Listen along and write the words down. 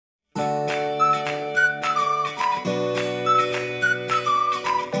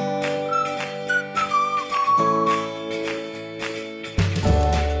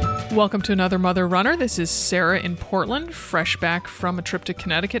Welcome to another Mother Runner. This is Sarah in Portland, fresh back from a trip to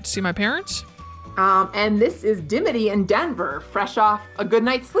Connecticut to see my parents. And this is Dimity in Denver, fresh off a good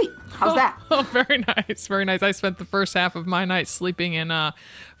night's sleep. How's that? Oh, very nice. Very nice. I spent the first half of my night sleeping in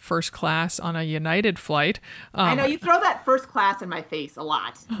first class on a United flight. I know you throw that first class in my face a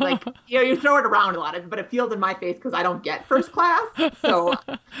lot. Like, you throw it around a lot, but it feels in my face because I don't get first class. So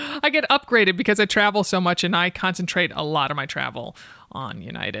I get upgraded because I travel so much and I concentrate a lot of my travel on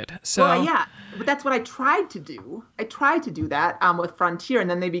United. So well, yeah, but that's what I tried to do. I tried to do that with Frontier, and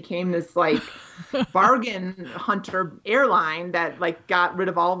then they became this like bargain hunter airline that like got rid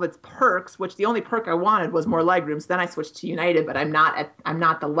of all of its perks, which the only perk I wanted was more legroom. So then I switched to United, but I'm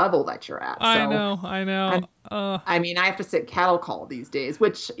not the level that you're at. So, I know. I mean, I have to sit cattle call these days,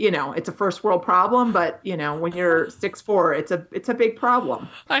 which, it's a first world problem, but when you're 6'4", it's a big problem.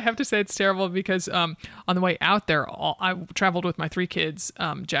 I have to say it's terrible because on the way out there, I traveled with my 3 kids.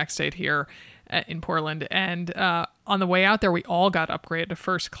 Jack stayed here in Portland, and on the way out there, we all got upgraded to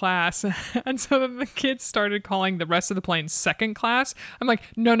first class. And so then the kids started calling the rest of the plane second class. I'm like,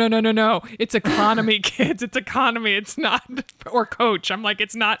 no. It's economy, kids. It's economy. It's not, or coach. I'm like,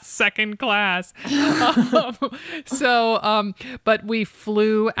 it's not second class. But we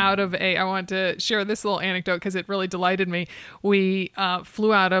flew out of I want to share this little anecdote because it really delighted me. We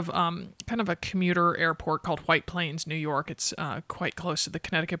flew out of kind of a commuter airport called White Plains, New York. It's quite close to the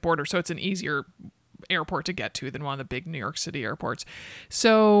Connecticut border, so it's an easier airport to get to than one of the big New York City airports.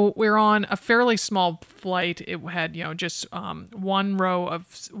 So we're on a fairly small flight. It had, just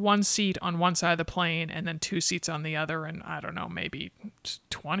one seat on one side of the plane and then 2 seats on the other. And I don't know, maybe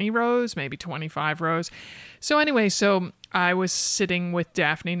 20 rows, maybe 25 rows. So anyway, I was sitting with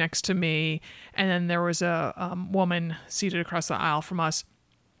Daphne next to me, and then there was a woman seated across the aisle from us.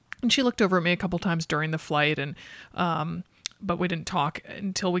 And she looked over at me a couple times during the flight, and but we didn't talk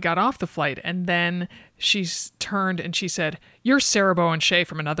until we got off the flight. And then she turned and she said, "You're Sarah Bowen Shea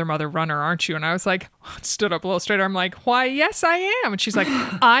from Another Mother Runner, aren't you?" And I was like, stood up a little straighter. I'm like, "Why, yes, I am." And she's like,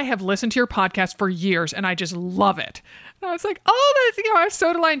 "I have listened to your podcast for years and I just love it." And I was like, "Oh, that's, I was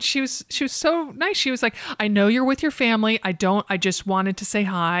so delighted." She was so nice. She was like, "I know you're with your family. I just wanted to say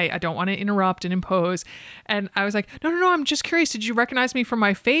hi. I don't want to interrupt and impose." And I was like, No, I'm just curious. Did you recognize me from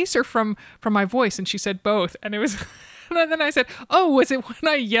my face or from my voice?" And she said both. And it was, and then I said, "Oh, was it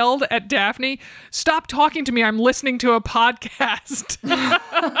when I yelled at Daphne, 'Stop talking to me, I'm listening to a podcast'?"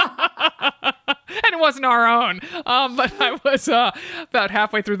 And it wasn't our own. But I was about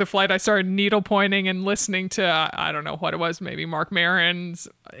halfway through the flight, I started needle pointing and listening to, I don't know what it was, maybe Mark Maron's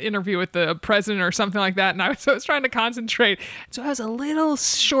interview with the president or something like that. And I was trying to concentrate. So I was a little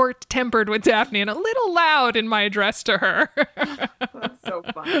short-tempered with Daphne and a little loud in my address to her. That's so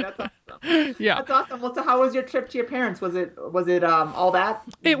funny. That's awesome. Yeah. That's awesome. Well, so how was your trip to your parents? Was it all that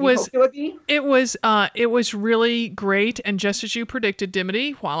it was? It would be? It was really great. And just as you predicted,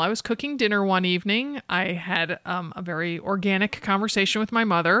 Dimity, while I was cooking dinner one evening, I had a very organic conversation with my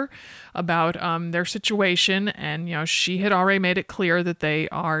mother about their situation. And, she had already made it clear that they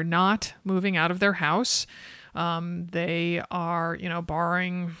are not moving out of their house. They are,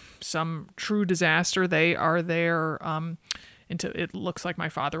 barring some true disaster, they are there until it looks like my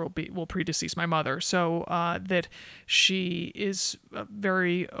father will predecease my mother. So that she is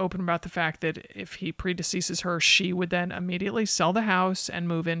very open about the fact that if he predeceases her, she would then immediately sell the house and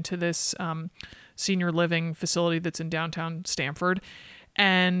move into this senior living facility that's in downtown Stamford.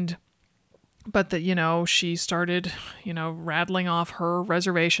 But that, she started, rattling off her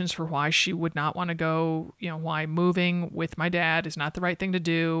reservations for why she would not want to go, why moving with my dad is not the right thing to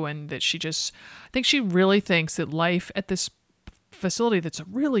do. And that I think she really thinks that life at this facility that's a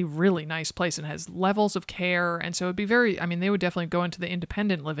really, really nice place and has levels of care. And so it'd be they would definitely go into the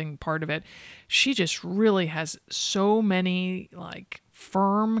independent living part of it. She just really has so many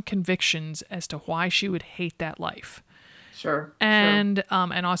firm convictions as to why she would hate that life. Sure. And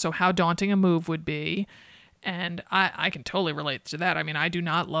also how daunting a move would be. And I can totally relate to that. I do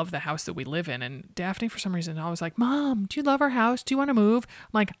not love the house that we live in. And Daphne, for some reason, always like, "Mom, do you love our house? Do you want to move?" I'm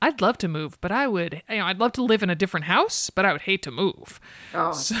like, "I'd love to move, but I'd love to live in a different house, but I would hate to move." Oh,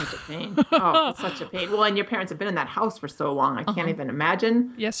 it's such a pain. Oh, it's such a pain. Well, and your parents have been in that house for so long. I can't even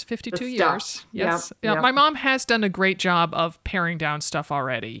imagine. Yes, 52 years. Yes. Yeah. My mom has done a great job of paring down stuff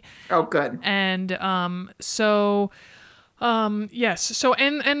already. Oh, good. And yes. So,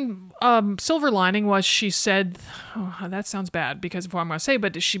 silver lining was she said, that sounds bad because of what I'm going to say,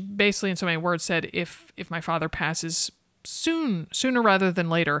 but she basically in so many words said, if my father passes sooner rather than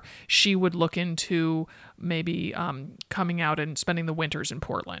later, she would look into maybe, coming out and spending the winters in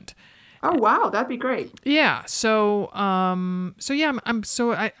Portland. Oh, wow. That'd be great. Yeah. So yeah,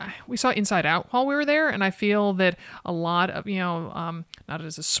 we saw Inside Out while we were there, and I feel that a lot of, not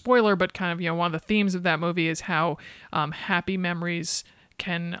as a spoiler, but kind of, one of the themes of that movie is how happy memories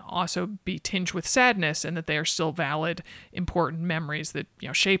can also be tinged with sadness, and that they are still valid, important memories that,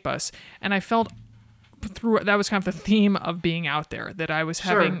 shape us. And I felt through that was kind of the theme of being out there, that I was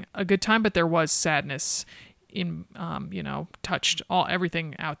Sure. having a good time, but there was sadness in, touched all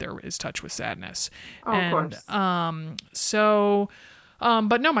everything out there is touched with sadness. Oh, of And course.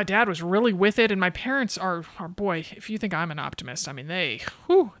 but no, my dad was really with it, and my parents are boy. If you think I'm an optimist, I mean they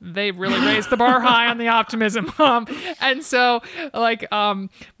really raised the bar high on the optimism. And so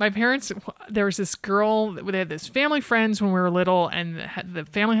my parents, there was this girl. They had this family friends when we were little, and the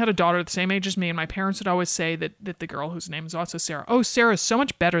family had a daughter the same age as me. And my parents would always say that the girl whose name is also Sarah, oh, Sarah's so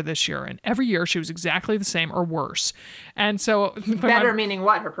much better this year, and every year she was exactly the same or worse. And so Better meaning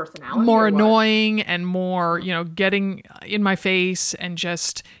what? Her personality more or what? annoying and more, getting in my face, and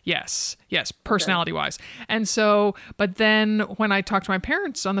just yes, Okay. personality wise. And so, but then when I talked to my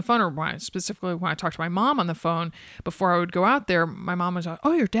parents on the phone, or specifically when I talked to my mom on the phone before I would go out there, my mom was like,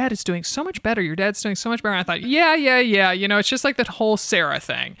 oh, your dad is doing so much better, your dad's doing so much better. And I thought, yeah, it's just like that whole Sarah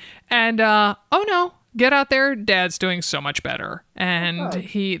thing. And oh no, get out there, dad's doing so much better. And Good.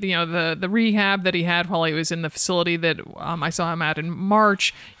 he, the rehab that he had while he was in the facility that I saw him at in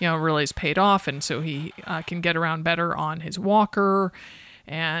March, really has paid off. And so he can get around better on his walker.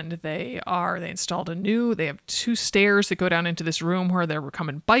 And they have two stairs that go down into this room where their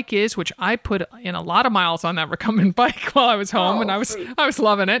recumbent bike is, which I put in a lot of miles on that recumbent bike while I was home, and Oh, I was sweet. I was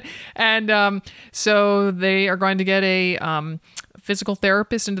loving it. And so they are going to get a physical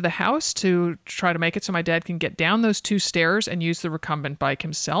therapist into the house to try to make it so my dad can get down those two stairs and use the recumbent bike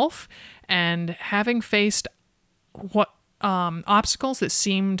himself. And having faced what obstacles that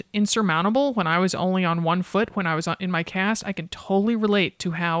seemed insurmountable when I was only on one foot when I was in my cast, I can totally relate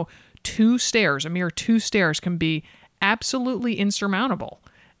to how a mere two stairs, can be absolutely insurmountable.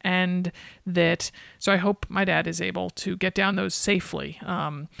 And so I hope my dad is able to get down those safely.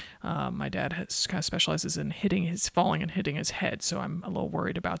 My dad kind of specializes in falling and hitting his head, so I'm a little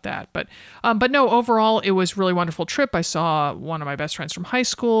worried about that. But no, overall, it was a really wonderful trip. I saw one of my best friends from high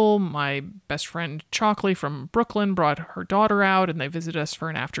school. My best friend Chalkley from Brooklyn brought her daughter out, and they visited us for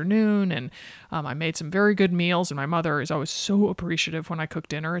an afternoon. And I made some very good meals, and my mother is always so appreciative when I cook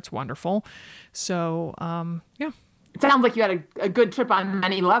dinner. It's wonderful. So yeah. It sounds like you had a good trip on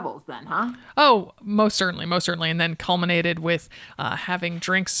many levels then, huh? Oh, most certainly, most certainly. And then culminated with having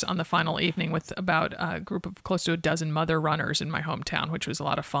drinks on the final evening with about a group of close to a dozen mother runners in my hometown, which was a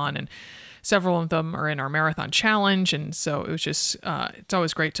lot of fun. And several of them are in our marathon challenge. And so it was just, it's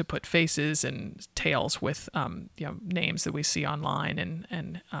always great to put faces and tails with, names that we see online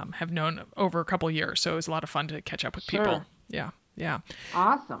and have known over a couple of years. So it was a lot of fun to catch up with people. Sure. Yeah. Yeah.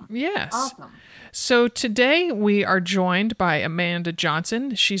 Awesome. Yes. Awesome. So today we are joined by Amanda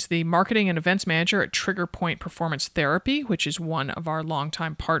Johnson. She's the marketing and events manager at Trigger Point Performance Therapy, which is one of our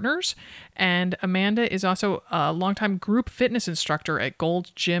longtime partners. And Amanda is also a longtime group fitness instructor at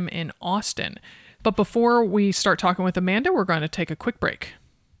Gold Gym in Austin. But before we start talking with Amanda, we're going to take a quick break.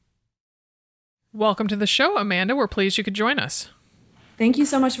 Welcome to the show, Amanda. We're pleased you could join us. Thank you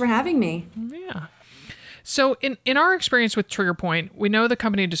so much for having me. Yeah. So in our experience with Trigger Point, we know the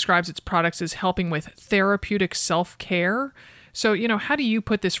company describes its products as helping with therapeutic self-care. So, how do you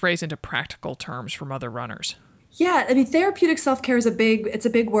put this phrase into practical terms for mother runners? Yeah, I mean, therapeutic self-care is it's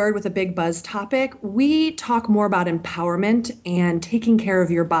a big word with a big buzz topic. We talk more about empowerment and taking care of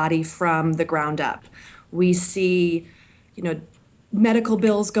your body from the ground up. We see, medical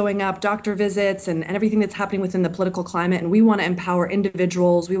bills going up, doctor visits, and everything that's happening within the political climate. And we want to empower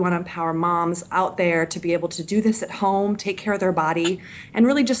individuals. We want to empower moms out there to be able to do this at home, take care of their body, and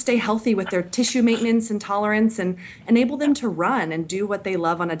really just stay healthy with their tissue maintenance and tolerance, and enable them to run and do what they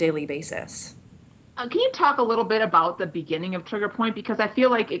love on a daily basis. Can you talk a little bit about the beginning of Trigger Point? Because I feel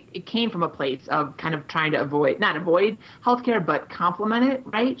like it came from a place of kind of trying to not avoid healthcare, but complement it,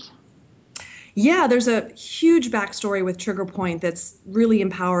 right? Yeah, there's a huge backstory with Trigger Point that's really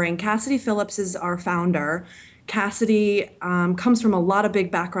empowering. Cassidy Phillips is our founder. Cassidy comes from a lot of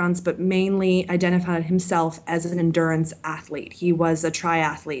big backgrounds, but mainly identified himself as an endurance athlete. He was a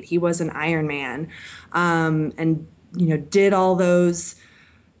triathlete. He was an Ironman, and did all those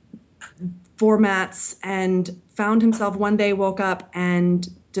formats, and found himself one day, woke up and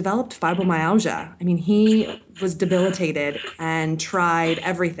developed fibromyalgia. I mean, he was debilitated and tried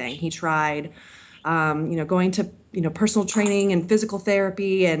everything. He tried, going to, personal training and physical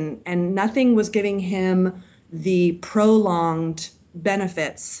therapy, and nothing was giving him the prolonged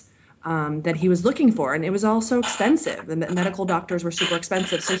benefits that he was looking for. And it was all so expensive. The medical doctors were super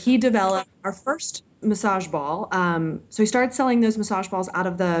expensive. So he developed our first massage ball. So he started selling those massage balls out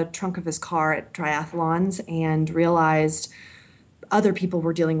of the trunk of his car at triathlons and realized other people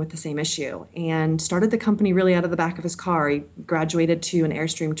were dealing with the same issue and started the company really out of the back of his car. He graduated to an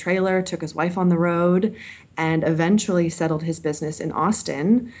Airstream trailer, took his wife on the road, and eventually settled his business in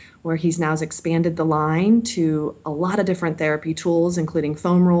Austin, where he's now expanded the line to a lot of different therapy tools, including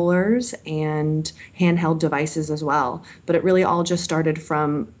foam rollers and handheld devices as well. But it really all just started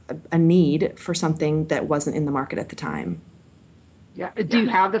from a need for something that wasn't in the market at the time. Yeah. Do you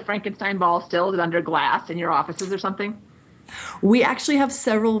have the Frankenstein ball still? Is it under glass in your offices or something? We actually have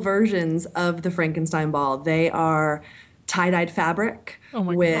several versions of the Frankenstein ball. They are tie-dyed fabric Oh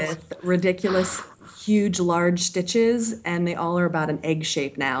my goodness. with ridiculous, huge, large stitches, and they all are about an egg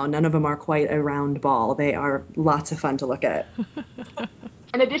shape now. None of them are quite a round ball. They are lots of fun to look at.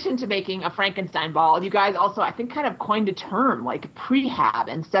 In addition to making a Frankenstein ball, you guys also, I think, kind of coined a term like prehab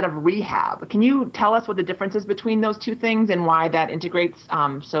instead of rehab. Can you tell us what the difference is between those two things and why that integrates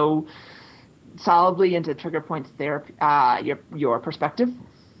so solidly into Trigger Point's therapy, your perspective?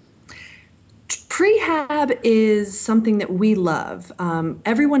 Prehab is something that we love.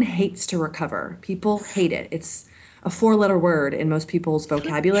 Everyone hates to recover. People hate it. It's a four-letter word in most people's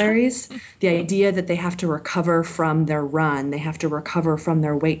vocabularies. The idea that they have to recover from their run, they have to recover from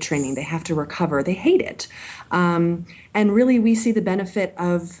their weight training, they have to recover, they hate it. And really, we see the benefit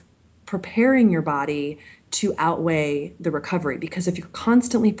of preparing your body to outweigh the recovery, because if you're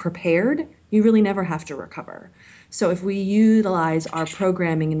constantly prepared, you really never have to recover. So if we utilize our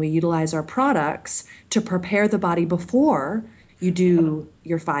programming and we utilize our products to prepare the body before you do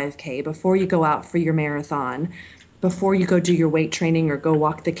your 5K, before you go out for your marathon, before you go do your weight training or go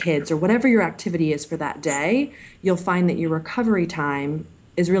walk the kids or whatever your activity is for that day, you'll find that your recovery time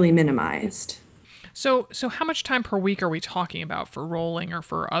is really minimized. So how much time per week are we talking about for rolling or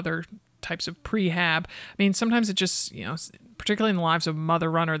for other types of prehab? I mean, sometimes it just, particularly in the lives of mother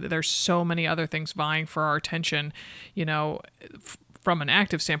runner, that there's so many other things vying for our attention, from an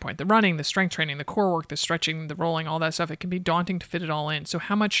active standpoint, the running, the strength training, the core work, the stretching, the rolling, all that stuff. It can be daunting to fit it all in. So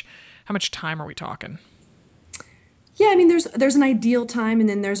how much time are we talking? Yeah, I mean, there's an ideal time and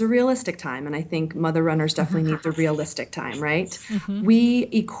then there's a realistic time. And I think mother runners definitely need the realistic time, right? Mm-hmm. We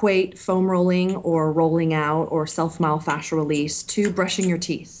equate foam rolling or rolling out or self-myofascial release to brushing your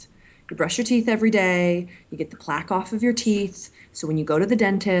teeth. You brush your teeth every day, you get the plaque off of your teeth. So when you go to the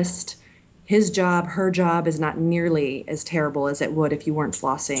dentist, his job, her job is not nearly as terrible as it would if you weren't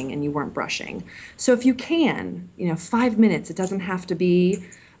flossing and you weren't brushing. So if you can, 5 minutes, it doesn't have to be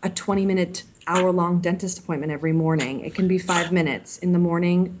a 20-minute, hour-long dentist appointment every morning. It can be 5 minutes in the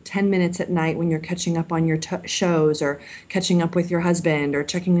morning, 10 minutes at night when you're catching up on your shows or catching up with your husband or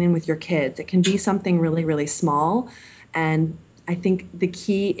checking in with your kids. It can be something really, really small. And I think the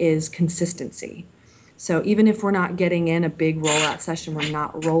key is consistency. So even if we're not getting in a big rollout session, we're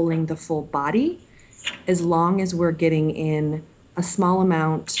not rolling the full body, as long as we're getting in a small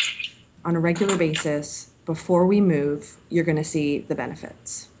amount on a regular basis before we move, you're going to see the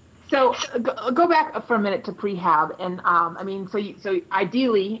benefits. So go back for a minute to prehab, and so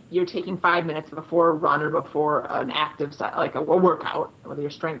ideally you're taking 5 minutes before a run or before an active like a workout, whether you're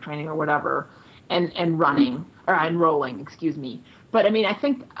strength training or whatever, and running and rolling, excuse me. But I mean, I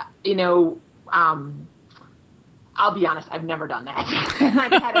think I'll be honest, I've never done that.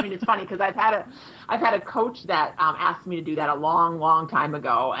 It's funny because I've had a coach that asked me to do that a long, long time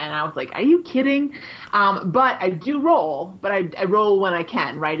ago, and I was like, "Are you kidding?" But I do roll, but I roll when I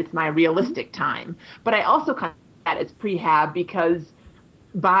can, right? It's my realistic time. But I also kind of that it's prehab because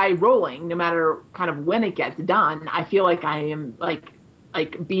by rolling, no matter kind of when it gets done, I feel like I am like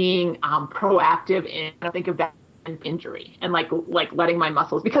being proactive in. I think of that as injury and like letting my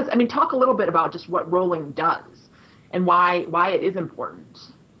muscles, because I mean, talk a little bit about just what rolling does and why it is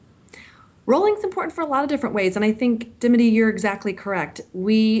important. Rolling's important for a lot of different ways. And I think, Dimity, you're exactly correct.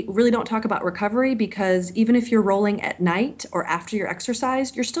 We really don't talk about recovery because even if you're rolling at night or after you're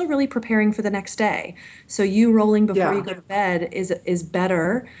exercised, you're still really preparing for the next day. So you rolling before you go to bed is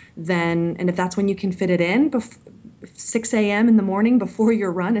better than, and if that's when you can fit it in, 6 a.m. in the morning before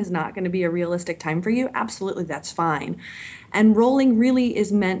your run is not going to be a realistic time for you, absolutely, that's fine. And rolling really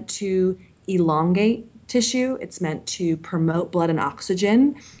is meant to elongate tissue. It's meant to promote blood and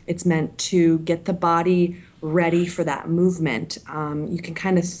oxygen. It's meant to get the body ready for that movement. You can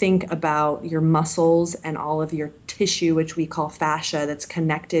kind of think about your muscles and all of your tissue, which we call fascia, that's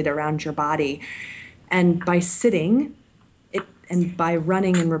connected around your body. And by sitting and by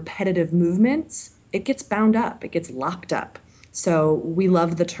running in repetitive movements, it gets bound up, it gets locked up. So we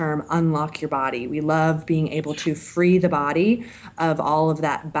love the term unlock your body. We love being able to free the body of all of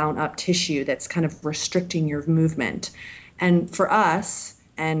that bound up tissue that's kind of restricting your movement. And for us,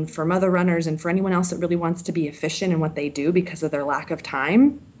 and for other runners, and for anyone else that really wants to be efficient in what they do because of their lack of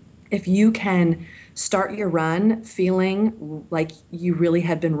time, if you can start your run feeling like you really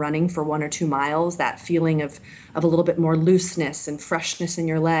had been running for 1 or 2 miles, that feeling of a little bit more looseness and freshness in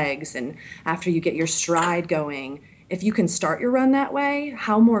your legs, and after you get your stride going, if you can start your run that way,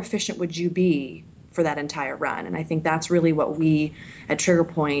 how more efficient would you be for that entire run? And I think that's really what we at Trigger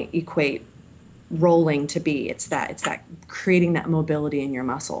Point equate rolling to be. It's that creating that mobility in your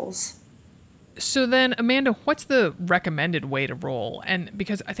muscles. So then, Amanda, what's the recommended way to roll? And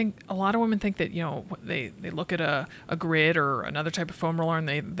because I think a lot of women think that, they look at a grid or another type of foam roller and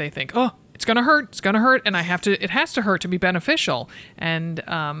they think, oh, it's going to hurt. It's going to hurt. And it has to hurt to be beneficial. And,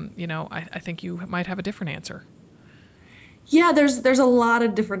 I think you might have a different answer. Yeah, there's a lot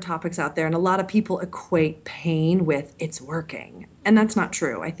of different topics out there, and a lot of people equate pain with it's working. And that's not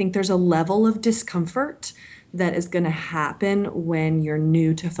true. I think there's a level of discomfort that is going to happen when you're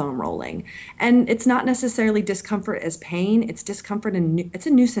new to foam rolling. And it's not necessarily discomfort as pain, it's discomfort and it's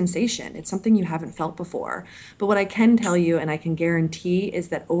a new sensation. It's something you haven't felt before. But what I can tell you and I can guarantee is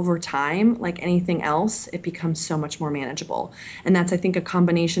that over time, like anything else, it becomes so much more manageable. And that's, I think, a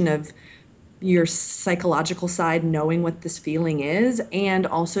combination of your psychological side knowing what this feeling is, and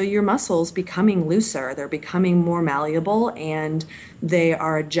also your muscles becoming looser. They're becoming more malleable and they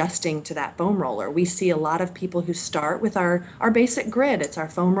are adjusting to that foam roller. We see a lot of people who start with our basic grid. It's our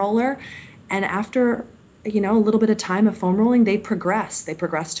foam roller. And after a little bit of time of foam rolling, they progress. They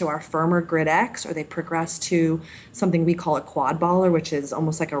progress to our firmer grid X, or they progress to something we call a quad baller, which is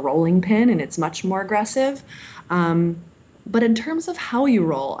almost like a rolling pin, and it's much more aggressive. But in terms of how you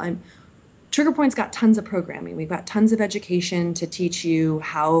roll, Trigger Point's got tons of programming. We've got tons of education to teach you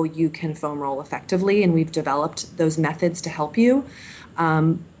how you can foam roll effectively, and we've developed those methods to help you.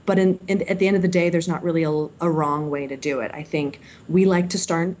 But at the end of the day, there's not really a wrong way to do it. I think we like to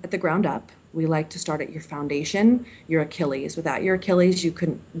start at the ground up. We like to start at your foundation, your Achilles. Without your Achilles, you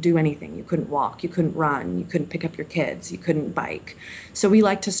couldn't do anything. You couldn't walk, you couldn't run, you couldn't pick up your kids, you couldn't bike. So we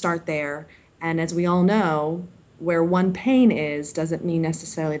like to start there. And as we all know, where one pain is doesn't mean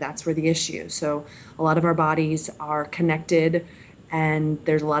necessarily that's where the issue. So a lot of our bodies are connected and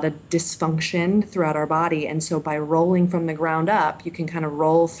there's a lot of dysfunction throughout our body. And so by rolling from the ground up, you can kind of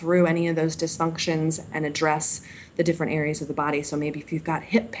roll through any of those dysfunctions and address the different areas of the body. So maybe if you've got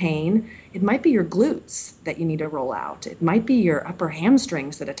hip pain, it might be your glutes that you need to roll out. It might be your upper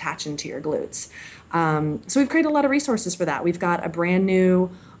hamstrings that attach into your glutes. So we've created a lot of resources for that. We've got a brand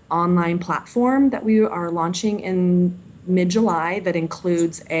new online platform that we are launching in mid-July that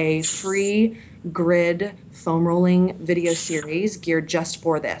includes a free grid foam rolling video series geared just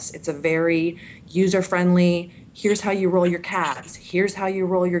for this. It's a very user-friendly, here's how you roll your calves, here's how you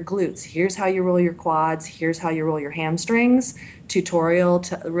roll your glutes, here's how you roll your quads, here's how you roll your hamstrings tutorial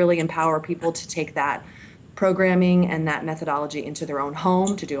to really empower people to take that programming and that methodology into their own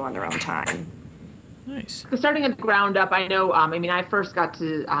home to do on their own time. Nice. So starting at the ground up, I know, I first got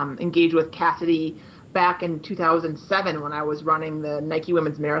to engage with Cassidy back in 2007 when I was running the Nike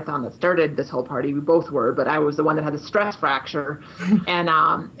Women's Marathon that started this whole party. We both were, but I was the one that had the stress fracture.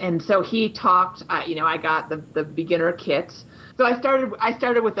 And so he talked, I got the beginner kit. So I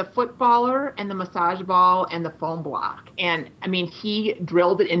started with the footballer and the massage ball and the foam block. And he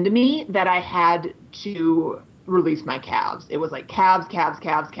drilled it into me that I had to release my calves. It was like calves, calves,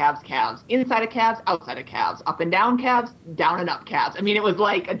 calves, calves, calves, inside of calves, outside of calves, up and down calves, down and up calves. It was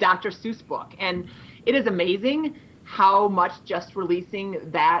like a Dr. Seuss book. And it is amazing how much just releasing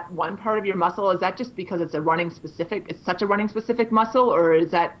that one part of your muscle, is that just because it's such a running specific muscle, or is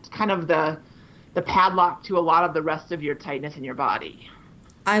that kind of the padlock to a lot of the rest of your tightness in your body?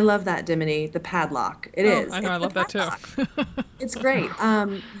 I love that, Dimity, the padlock. It is. I know, I love that too. It's great.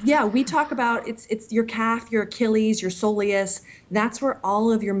 Yeah, we talk about it's your calf, your Achilles, your soleus. That's where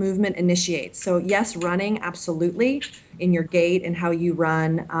all of your movement initiates. So yes, running, absolutely, in your gait and how you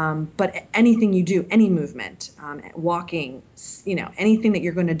run. But anything you do, any movement, walking, anything that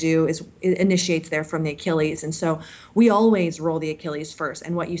you're going to do it initiates there from the Achilles. And so we always roll the Achilles first.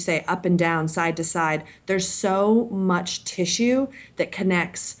 And what you say, up and down, side to side, there's so much tissue that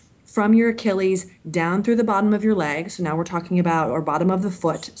connects from your Achilles down through the bottom of your leg. So now we're talking about, or bottom of the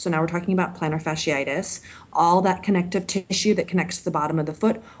foot. So now we're talking about plantar fasciitis, all that connective tissue that connects to the bottom of the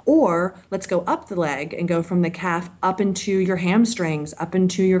foot. Or let's go up the leg and go from the calf up into your hamstrings, up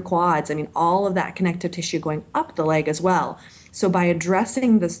into your quads. All of that connective tissue going up the leg as well. So by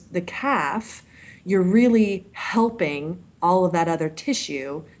addressing the calf, you're really helping all of that other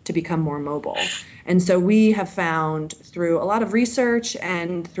tissue to become more mobile. And so we have found through a lot of research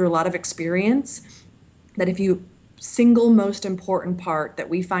and through a lot of experience that if you single most important part that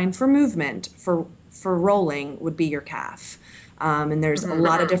we find for movement for rolling would be your calf. And there's a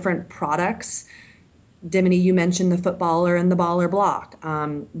lot of different products. Dimity, you mentioned the footballer and the baller block.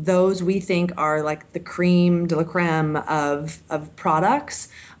 Those we think are like the creme de la creme of products.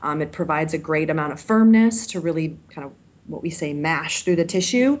 It provides a great amount of firmness to really kind of what we say mash through the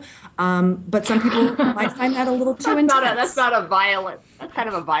tissue. But some people might find that a little too intense. That's not a violent. That's kind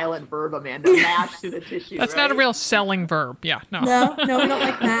of a violent verb, Amanda. Mash through the tissue. That's right? not a real selling verb. Yeah, no. No, we don't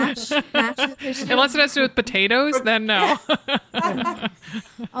like mash. Mash the tissue. Unless it has to do with potatoes, then no.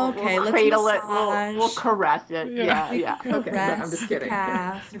 Okay, we'll let's cradle it. massage. We'll caress it. Yeah. Okay, Caress I'm just the kidding.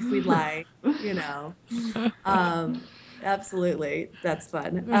 calf if we'd like, Absolutely, that's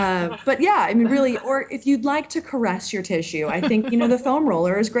fun. But yeah, I mean, really, or if you'd like to caress your tissue, I think the foam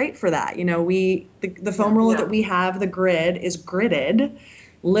roller is great for that. The foam roller that we have, the grid is gridded,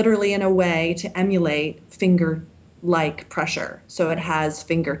 literally in a way to emulate finger-like pressure. So it has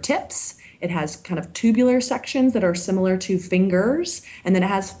fingertips, it has kind of tubular sections that are similar to fingers, and then it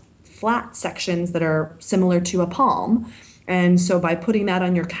has flat sections that are similar to a palm. And so by putting that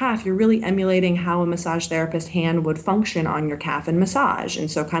on your calf, you're really emulating how a massage therapist hand would function on your calf and massage. And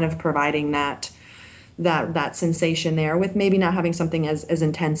so kind of providing that sensation there with maybe not having something as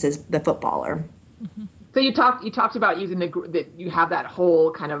intense as the footballer. So you talked about using that you have that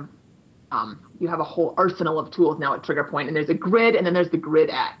whole kind of you have a whole arsenal of tools now at Trigger Point, and there's a grid and then there's the Grid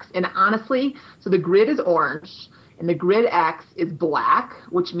X. And honestly, so the grid is orange. And the Grid X is black,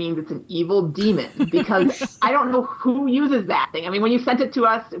 which means it's an evil demon, because I don't know who uses that thing. I mean, when you sent it to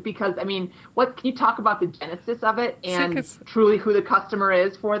us, because, I mean, what can you talk about the genesis of it and truly who the customer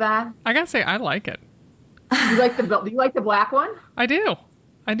is for that? I gotta say, I like it. Do you like the black one? I do,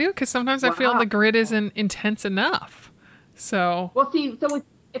 because sometimes I feel the grid isn't intense enough. So. Well, see, so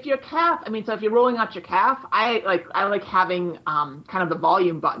if your calf, so if you're rolling out your calf, I like having kind of the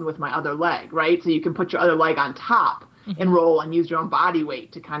volume button with my other leg, right? So you can put your other leg on top and roll and use your own body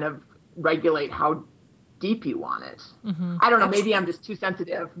weight to kind of regulate how deep you want it. I don't know, maybe I'm just too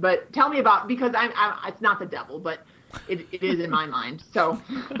sensitive, but tell me about, because I'm it's not the devil, but it is in my mind. So,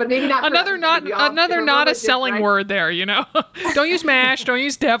 but maybe not. Another not a selling word there, Don't use mash, don't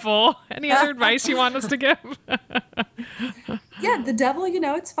use devil. Any other advice you want us to give? Yeah, the devil,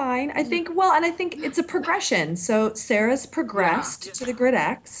 it's fine. I think it's a progression. So Sarah's progressed to the Grid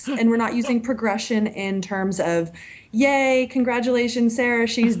X, and we're not using progression in terms of, yay, congratulations, Sarah,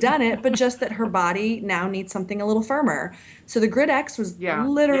 she's done it, but just that her body now needs something a little firmer. So the Grid X was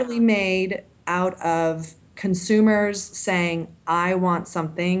literally made out of consumers saying, I want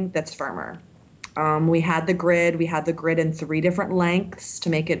something that's firmer. We had the grid in 3 different lengths to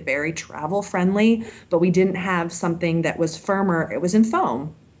make it very travel friendly, but we didn't have something that was firmer. It was in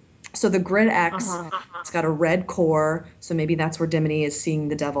foam. So the Grid X, it's got a red core. So maybe that's where Dimity is seeing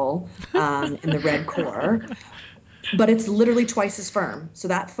the devil in the red core. But it's literally twice as firm. So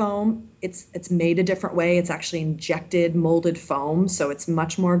that foam, it's made a different way. It's actually injected molded foam. So it's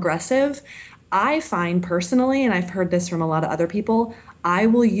much more aggressive. I find personally, and I've heard this from a lot of other people, I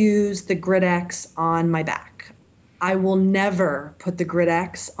will use the Grid X on my back. I will never put the Grid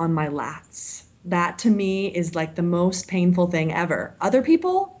X on my lats. That to me is like the most painful thing ever. Other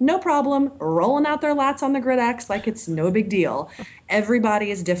people, no problem, rolling out their lats on the Grid X like it's no big deal. Everybody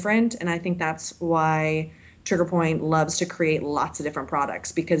is different, and I think that's why Trigger Point loves to create lots of different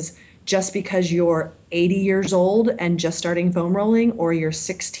products, because just because you're 80 years old and just starting foam rolling, or you're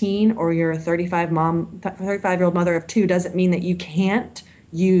 16, or you're a 35-year-old mother of 2, doesn't mean that you can't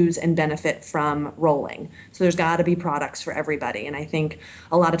use and benefit from rolling. So there's got to be products for everybody. And I think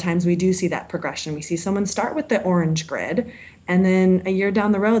a lot of times we do see that progression. We see someone start with the orange grid, and then a year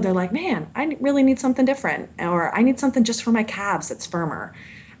down the road, they're like, man, I really need something different, or I need something just for my calves that's firmer.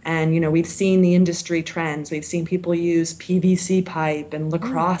 And, we've seen the industry trends. We've seen people use PVC pipe and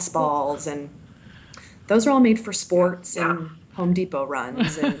lacrosse balls, and those are all made for sports and Home Depot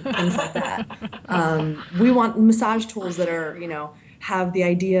runs and things like that. We want massage tools that are, have the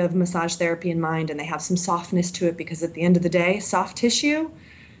idea of massage therapy in mind, and they have some softness to it, because at the end of the day, soft tissue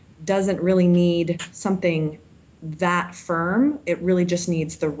doesn't really need something that firm. It really just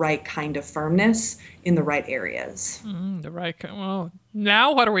needs the right kind of firmness in the right areas. Well,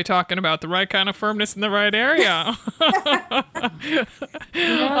 now what are we talking about? The right kind of firmness in the right area.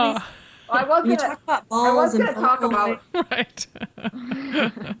 I was When you gonna talk about I balls was and gonna talk foam about Right.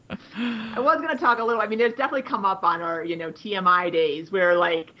 I was going to talk a little. I mean, there's definitely come up on our, TMI days where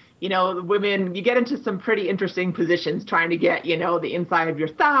like, the women, you get into some pretty interesting positions trying to get, the inside of your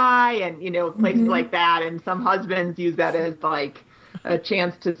thigh and, places roller. like that. And some husbands use that as like a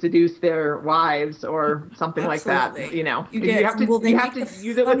chance to seduce their wives or something like that. Absolutely. You You get, have to, well, they you have make to the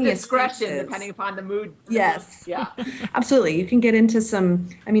use it with funniest discretion depending faces. upon the mood. Yes, Yeah. absolutely. You can get into some,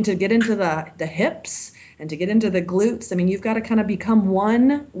 I mean, to get into the hips and to get into the glutes, I mean, you've got to kind of become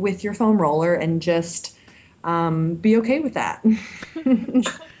one with your foam roller and just be okay with that.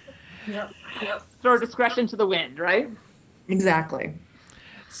 Yep. Yep. Throw discretion to the wind, right? Exactly.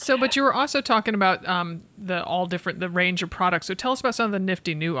 So, but you were also talking about the range of products. So, tell us about some of the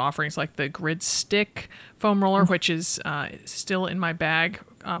nifty new offerings, like the Grid Stick foam roller, which is still in my bag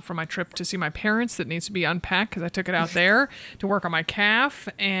from my trip to see my parents. That needs to be unpacked because I took it out there to work on my calf,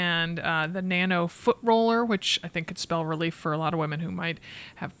 and the Nano foot roller, which I think could spell relief for a lot of women who might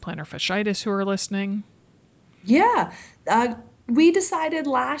have plantar fasciitis who are listening. Yeah. We decided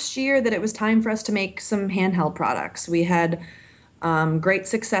last year that it was time for us to make some handheld products. We had great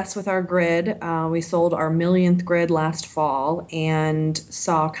success with our grid. We sold our millionth grid last fall and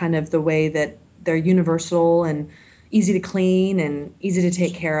saw kind of the way that they're universal and easy to clean and easy to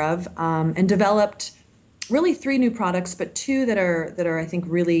take care of, and developed really three new products, but two that are I think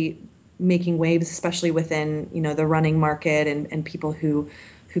really making waves, especially within the running market and people who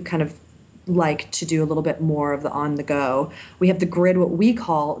kind of like to do a little bit more of the on the go. We have the grid, what we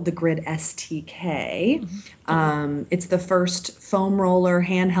call the grid STK. It's the first foam roller,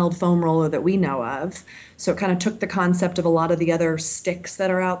 handheld foam roller that we know of. So it kind of took the concept of a lot of the other sticks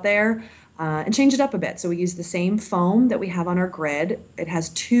that are out there and changed it up a bit. So we use the same foam that we have on our grid. It has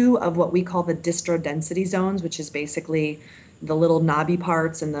two of what we call the distro density zones, which is basically the little knobby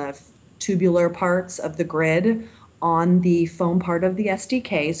parts and the tubular parts of the grid on the foam part of the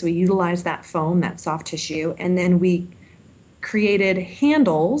SDK. So we utilize that foam, that soft tissue, and then we created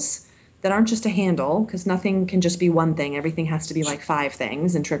handles that aren't just a handle, because nothing can just be one thing. Everything has to be like five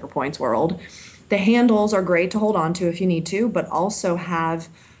things in Trigger Point's world. The handles are great to hold on to if you need to, but also have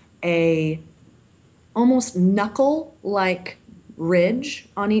a almost knuckle like ridge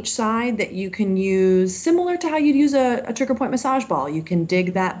on each side that you can use similar to how you'd use a trigger point massage ball. You can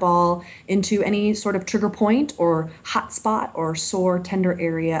dig that ball into any sort of trigger point or hot spot or sore tender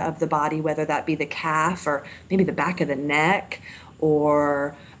area of the body, whether that be the calf or maybe the back of the neck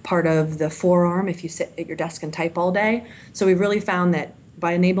or part of the forearm if you sit at your desk and type all day. So we've really found that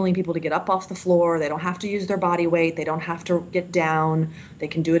by enabling people to get up off the floor, they don't have to use their body weight, they don't have to get down, they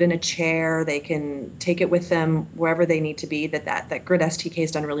can do it in a chair, they can take it with them wherever they need to be, that Grid STK has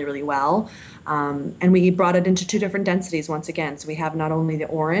done really, really well. And we brought it into two different densities once again. So we have not only the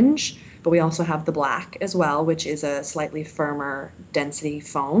orange, but we also have the black as well, which is a slightly firmer density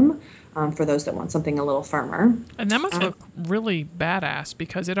foam. For those that want something a little firmer. And that must look really badass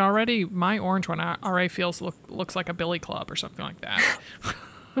because my orange one already looks like a billy club or something like that.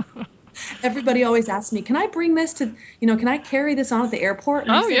 Everybody always asks me, can I bring this to, can I carry this on at the airport?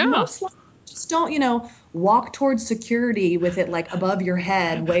 And I said, Yeah. most likely, just don't, walk towards security with it like above your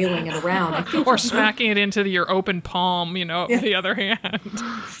head, wailing it around. I think Or smacking it into your open palm, with the other hand.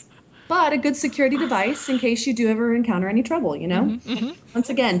 But a good security device in case you do ever encounter any trouble, Once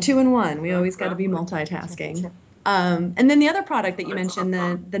again, 2-in-1. We always got to be multitasking. And then the other product that you mentioned,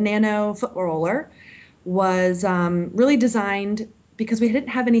 the Nano foot roller, was really designed because we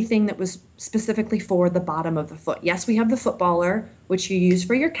didn't have anything that was specifically for the bottom of the foot. Yes, we have the footballer, which you use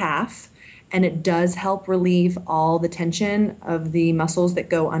for your calf, and it does help relieve all the tension of the muscles that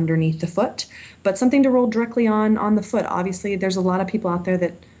go underneath the foot. But something to roll directly on the foot. Obviously, there's a lot of people out there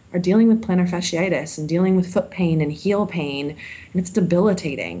that are dealing with plantar fasciitis and dealing with foot pain and heel pain, and it's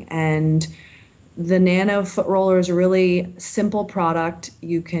debilitating. And the Nano foot roller is a really simple product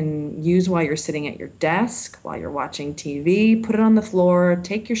you can use while you're sitting at your desk, while you're watching TV, put it on the floor,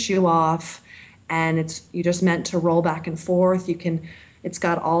 take your shoe off, and you're just meant to roll back and forth. It's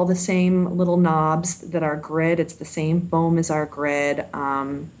got all the same little knobs that our grid, it's the same foam as our grid,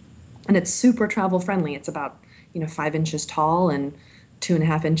 and it's super travel friendly. It's about 5 inches tall and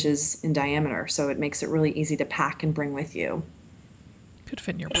 2.5 inches in diameter, so it makes it really easy to pack and bring with you. Could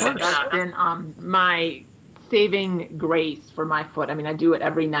fit in your purse. That's been my saving grace for my foot. I mean, I do it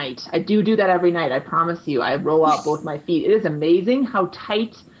every night. I do that every night. I promise you. I roll out both my feet. It is amazing how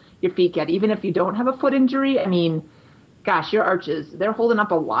tight your feet get, even if you don't have a foot injury. I mean, gosh, your arches, they're holding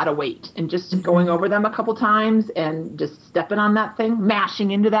up a lot of weight, and just going over them a couple times and just stepping on that thing,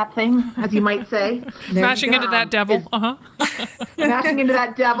 mashing into that thing, as you might say. There you Smashing go. into that devil. Mashing into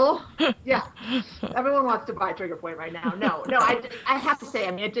that devil. Yeah. Everyone wants to buy Trigger Point right now. No, I have to say,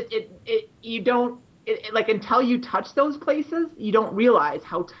 I mean, you don't, like, until you touch those places, you don't realize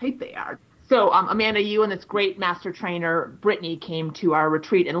how tight they are. So, Amanda, you and this great master trainer, Brittany, came to our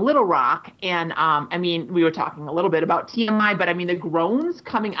retreat in Little Rock. And I mean, we were talking a little bit about TMI, but I mean, the groans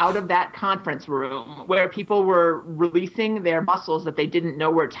coming out of that conference room where people were releasing their muscles that they didn't know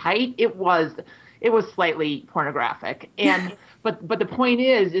were tight, it was slightly pornographic. And but the point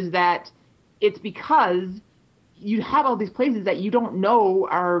is that it's because you have all these places that you don't know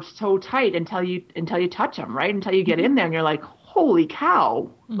are so tight until you touch them, right? Until you get in there and you're like, holy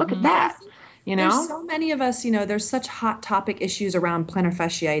cow, look at that. You know? There's so many of us, there's such hot topic issues around plantar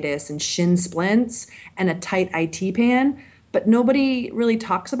fasciitis and shin splints and a tight IT pan, but nobody really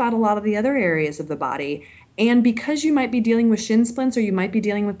talks about a lot of the other areas of the body. And because you might be dealing with shin splints or you might be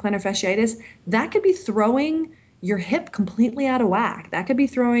dealing with plantar fasciitis, that could be throwing your hip completely out of whack. That could be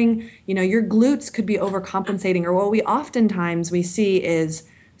throwing, your glutes could be overcompensating. Or what we see is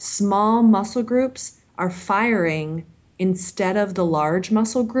small muscle groups are firing instead of the large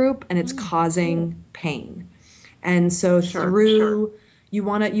muscle group, and it's causing pain. And so you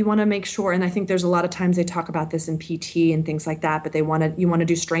want to make sure, and I think there's a lot of times they talk about this in PT and things like that, but you want to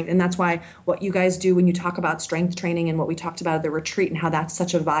do strength. And that's why what you guys do when you talk about strength training and what we talked about at the retreat and how that's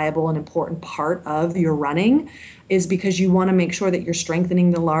such a viable and important part of your running is because you want to make sure that you're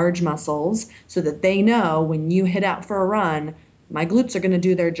strengthening the large muscles so that they know when you hit out for a run, my glutes are going to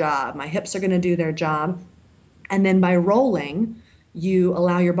do their job, my hips are going to do their job. And then by rolling, you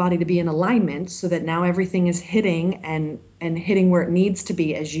allow your body to be in alignment so that now everything is hitting and hitting where it needs to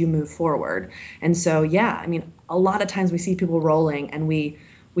be as you move forward. And so, I mean, a lot of times we see people rolling and we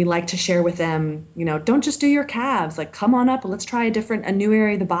like to share with them, don't just do your calves, like come on up, let's try a new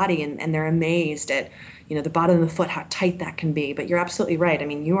area of the body. And they're amazed at, the bottom of the foot, how tight that can be. But you're absolutely right. I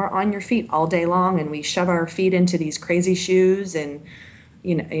mean, you are on your feet all day long and we shove our feet into these crazy shoes and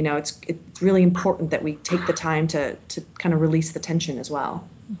it's really important that we take the time to kind of release the tension as well.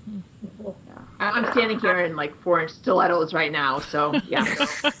 I'm standing here in like 4-inch stilettos right now, so yeah.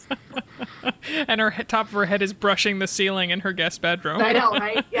 And her top of her head is brushing the ceiling in her guest bedroom. I know,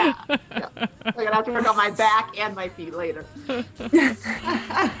 right? Yeah. I'm gonna have to work on my back and my feet later.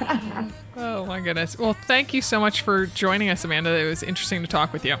 Oh my goodness. Well, thank you so much for joining us, Amanda. It was interesting to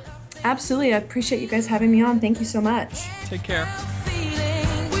talk with you. Absolutely. I appreciate you guys having me on. Thank you so much. Take care.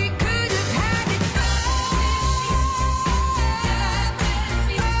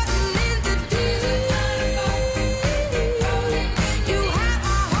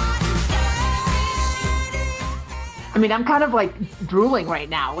 I mean, I'm kind of like drooling right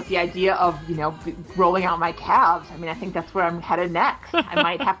now with the idea of, rolling out my calves. I mean, I think that's where I'm headed next. I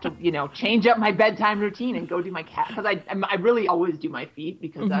might have to, change up my bedtime routine and go do my calves. Because I really always do my feet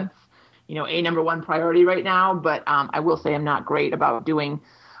because that's, a number one priority right now. But I will say I'm not great about doing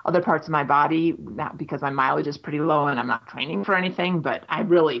other parts of my body, not because my mileage is pretty low and I'm not training for anything. But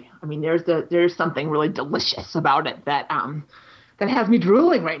there's something really delicious about it that has me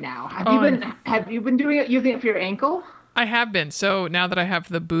drooling right now. Have you been using it for your ankle? I have been. So now that I have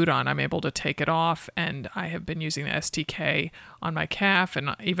the boot on, I'm able to take it off, and I have been using the STK on my calf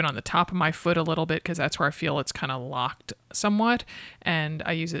and even on the top of my foot a little bit because that's where I feel it's kind of locked somewhat. And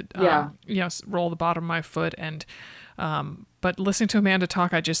I use it, roll the bottom of my foot and. But listening to Amanda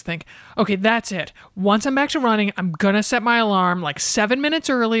talk, I just think, okay, that's it. Once I'm back to running, I'm going to set my alarm like 7 minutes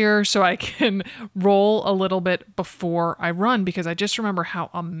earlier so I can roll a little bit before I run because I just remember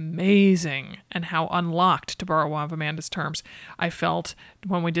how amazing and how unlocked, to borrow one of Amanda's terms, I felt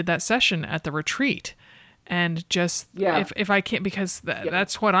when we did that session at the retreat. And just if I can't, because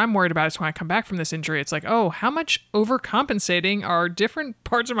that's what I'm worried about is when I come back from this injury, it's like, oh, how much overcompensating are different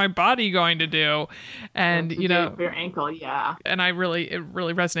parts of my body going to do? And, for your ankle, yeah. And it really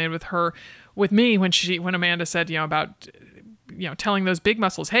resonated with me when Amanda said, about, telling those big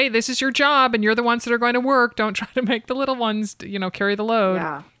muscles, hey, this is your job and you're the ones that are going to work. Don't try to make the little ones, carry the load.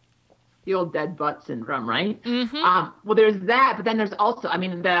 Yeah. The old dead butt syndrome, right? Mm-hmm. Well, there's that, but then there's also, I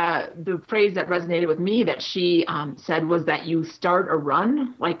mean, the phrase that resonated with me that she said was that you start a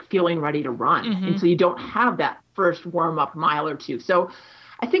run like feeling ready to run, and so you don't have that first warm up mile or two. So,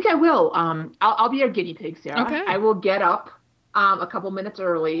 I think I will. I'll be your guinea pig, Sarah. Okay. I will get up a couple minutes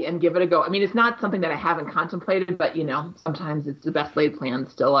early and give it a go. I mean, it's not something that I haven't contemplated, but sometimes it's the best laid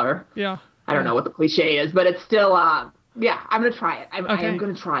plans still are. Yeah. I don't know what the cliche is, but it's still Yeah, I'm gonna try it. I am Okay.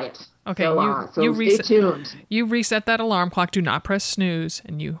 gonna try it. Okay. So stay tuned. You reset that alarm clock. Do not press snooze,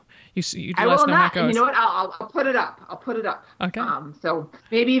 and you I let us will know how it not. And you know goes. what? I'll put it up. I'll put it up. Okay. So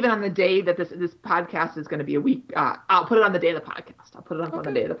maybe even on the day that this podcast is going to be a week, I'll put it on the day of the podcast. I'll put it up on the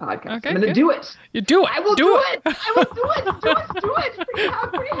Okay. day of the podcast. I'm Okay. going to Good. do it. You do it. I will Do do it. it. I will do it. Do it. Do it.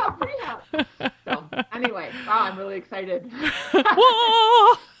 Prehab. So anyway, wow, I'm really excited.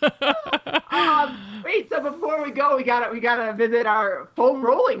 Whoa! Wait. So before we go, we gotta visit our foam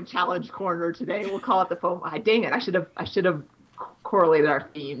rolling challenge corner today. We'll call it the foam. Dang it! I should have correlated our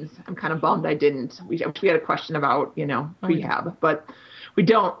themes. I'm kind of bummed I didn't. We had a question about, prehab, but we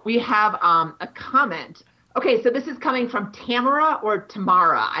don't. We have a comment. Okay, so this is coming from Tamara or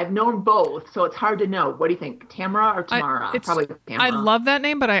Tamara. I've known both, so it's hard to know. What do you think, Tamara or Tamara? Probably Tamara. I love that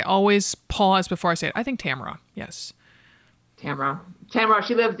name, but I always pause before I say it. I think Tamara. Yes. Tamara. Tamara,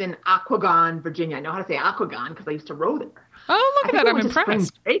 she lives in Aquagon, Virginia. I know how to say Aquagon because I used to row there. Oh, look at that. I'm We went to spring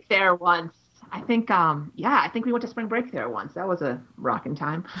impressed. break there once. I think we went to spring break there once. That was a rocking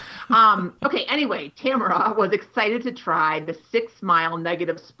time. Okay, anyway, Tamara was excited to try the 6-mile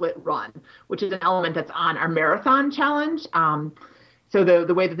negative split run, which is an element that's on our marathon challenge. So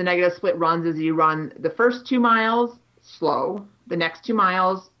the way that the negative split runs is you run the first 2 miles slow, the next 2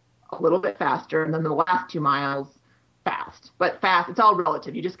 miles a little bit faster, and then the last 2 miles fast. But fast, it's all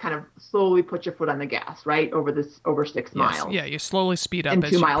relative. You just kind of slowly put your foot on the gas, right? Over 6 miles. Yeah, you slowly speed up In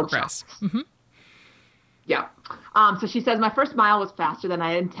as you 2-mile progress. chunks. Yeah. So she says, my first mile was faster than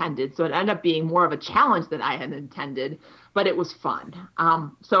I intended. So it ended up being more of a challenge than I had intended, but it was fun.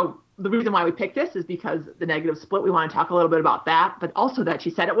 So the reason why we picked this is because the negative split, we want to talk a little bit about that, but also that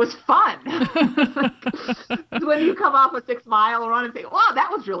she said it was fun. When you come off a 6-mile run and say, wow, that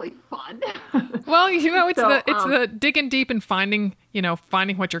was really fun. Well, it's So, the digging deep and finding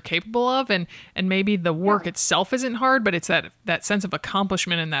what you're capable of, and maybe the work itself isn't hard, but it's that sense of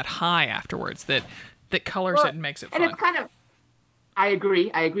accomplishment and that high afterwards that colors it and makes it fun. And it's kind of, I agree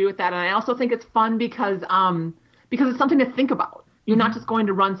with that. And I also think it's fun because it's something to think about. You're not just going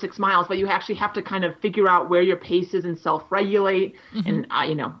to run 6 miles, but you actually have to kind of figure out where your pace is and self-regulate. And,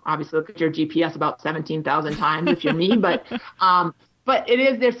 obviously look at your GPS about 17,000 times if you're me, but there's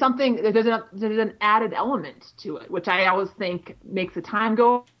an added element to it, which I always think makes the time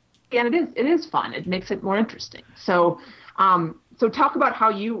go. And it is fun. It makes it more interesting. So talk about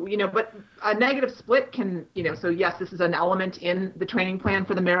how but a negative split can, so yes, this is an element in the training plan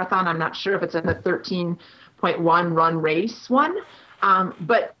for the marathon. I'm not sure if it's in the 13.1 run race one,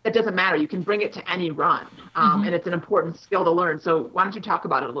 but it doesn't matter. You can bring it to any run, and it's an important skill to learn. So why don't you talk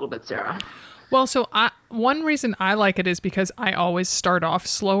about it a little bit, Sarah? Well, so one reason I like it is because I always start off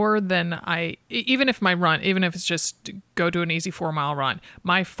slower than even if it's just go do an easy 4-mile run,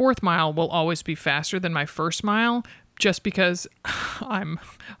 my 4th mile will always be faster than my 1st mile, just because I'm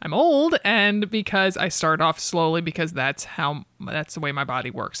old and because I start off slowly, because that's the way my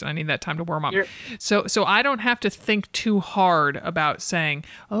body works, and I need that time to warm up. So I don't have to think too hard about saying,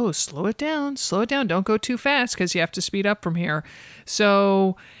 oh, slow it down, don't go too fast because you have to speed up from here.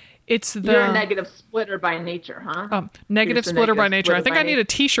 So you're a negative splitter by nature, huh? Negative splitter by nature. I think I need a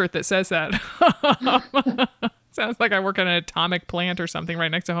t-shirt that says that. Sounds like I work at an atomic plant or something right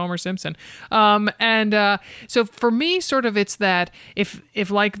next to Homer Simpson. So for me, sort of, it's that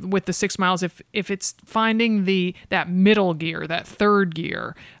if like with the 6 miles, if it's finding that middle gear, that third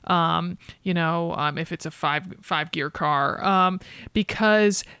gear, if it's a five gear car,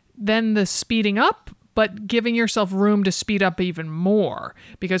 because then the speeding up, but giving yourself room to speed up even more.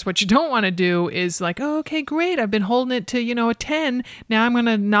 Because what you don't want to do is like, oh, okay, great, I've been holding it to, a 10. Now I'm going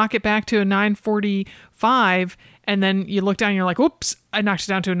to knock it back to a 9:45. And then you look down and you're like, oops, I knocked it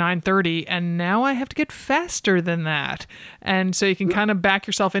down to a 9:30. And now I have to get faster than that. And so you can kind of back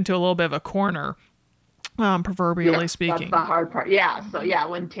yourself into a little bit of a corner, proverbially speaking. That's the hard part. Yeah. So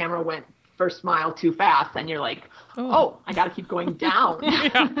when Tamara went first mile too fast, then you're like, oh, I got to keep going down.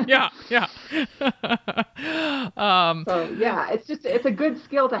 yeah. So it's a good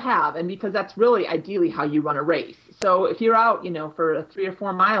skill to have, and because that's really ideally how you run a race. So if you're out, for a 3 or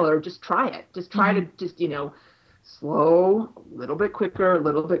 4 miler, just try it. Just try to slow, a little bit quicker, a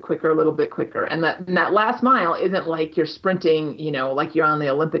little bit quicker, a little bit quicker. And that last mile isn't like you're sprinting, like you're on the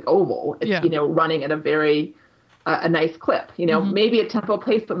Olympic oval. It's, running at a very a nice clip, maybe a tempo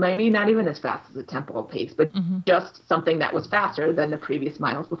pace, but maybe not even as fast as a tempo pace, but just something that was faster than the previous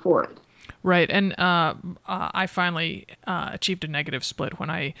miles before it. Right. And I finally achieved a negative split when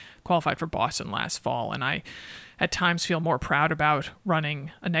I qualified for Boston last fall. And I, at times, feel more proud about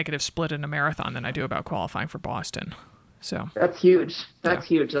running a negative split in a marathon than I do about qualifying for Boston. So That's huge. That's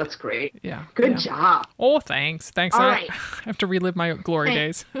huge. That's great. yeah. Good yeah. job. Oh, thanks. All I right. have to relive my glory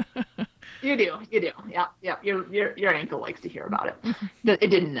days. You do. Yeah, yeah. Your ankle likes to hear about it. It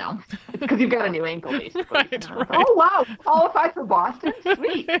didn't know. It's because you've got a new ankle, basically. Right. Oh wow, qualified for Boston.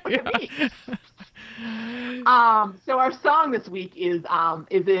 Sweet. Look at me. So our song this week is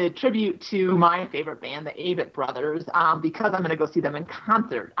a tribute to my favorite band, the Avett Brothers, because I'm going to go see them in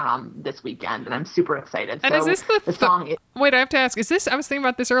concert this weekend, and I'm super excited. And so is this the song? Wait, I have to ask. Is this? I was thinking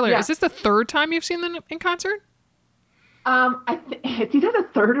about this earlier. Yeah. Is this the third time you've seen them in concert? It's either the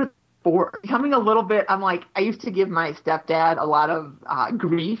third or fourth. Becoming a little bit. I'm like, I used to give my stepdad a lot of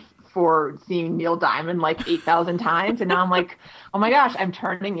grief for seeing Neil Diamond like 8,000 times, and now I'm like, oh my gosh, I'm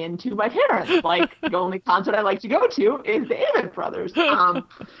turning into my parents. Like the only concert I like to go to is the Avett Brothers.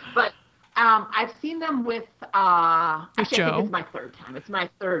 But I've seen them with actually, I think it's my third time. It's my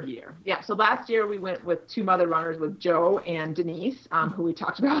third year. Yeah. So last year we went with two Mother Runners with Joe and Denise, who we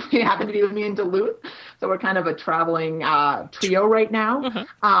talked about. They happened to be with me in Duluth, so we're kind of a traveling trio right now.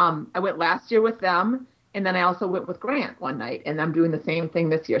 I went last year with them. And then I also went with Grant one night, and I'm doing the same thing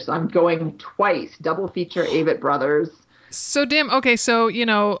this year. So I'm going twice, double feature Avett Brothers. So Dim, okay, so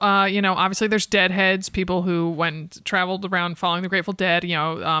obviously there's Deadheads, people who traveled around following the Grateful Dead.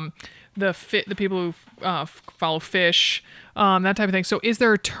 The people who follow Fish, that type of thing. So is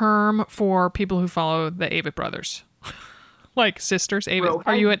there a term for people who follow the Avett Brothers, like sisters? Avett?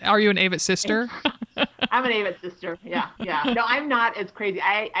 Are you an Avett sister? I'm an Avett sister. Yeah. No, I'm not as crazy.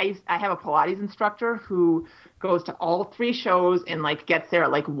 I have a Pilates instructor who goes to all three shows and like gets there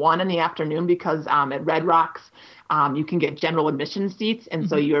at like 1 p.m. because at Red Rocks you can get general admission seats, and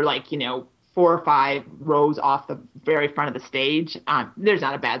so you're like 4 or 5 rows off the very front of the stage. There's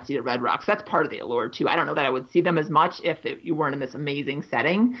not a bad seat at Red Rocks. That's part of the allure too. I don't know that I would see them as much if you weren't in this amazing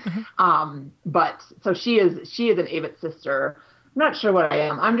setting. But so she is an Avett sister. I'm not sure what I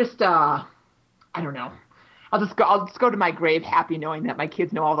am. I'm just I don't know. I'll just go to my grave happy knowing that my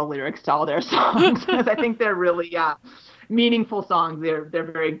kids know all the lyrics to all their songs, because I think they're really meaningful songs. They're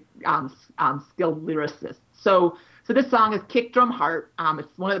very skilled lyricists. So this song is Kick Drum Heart.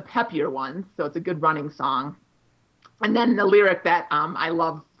 It's one of the peppier ones, so it's a good running song. And then the lyric that I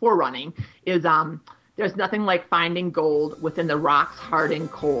love for running is there's nothing like finding gold within the rocks hard and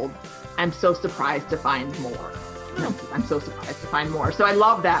cold. I'm so surprised to find more. I'm so surprised to find more. So I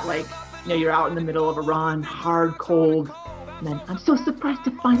love that, like, you're out in the middle of a run, hard, cold, and then I'm so surprised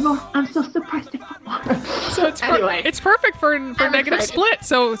to find more. I'm so surprised to find more. So it's anyway, it's perfect for negative excited.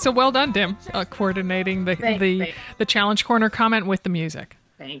 split. So well done, Dim, coordinating the challenge corner comment with the music.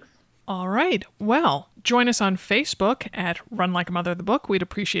 Thanks. All right. Well, join us on Facebook at Run Like a Mother the Book. We'd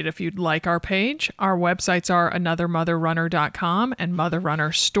appreciate if you'd like our page. Our websites are anothermotherrunner.com and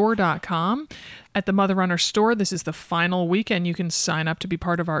motherrunnerstore.com. At the Mother Runner store, this is the final weekend. You can sign up to be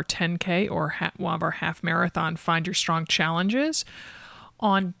part of our 10K or one of our half marathon Find Your Strong challenges.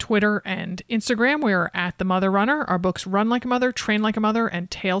 On Twitter and Instagram, we are at The Mother Runner. Our books Run Like a Mother, Train Like a Mother,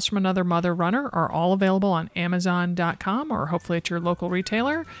 and Tales from Another Mother Runner are all available on Amazon.com or hopefully at your local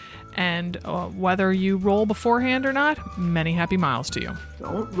retailer. And whether you roll beforehand or not, many happy miles to you.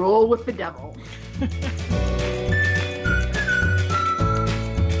 Don't roll with the devil.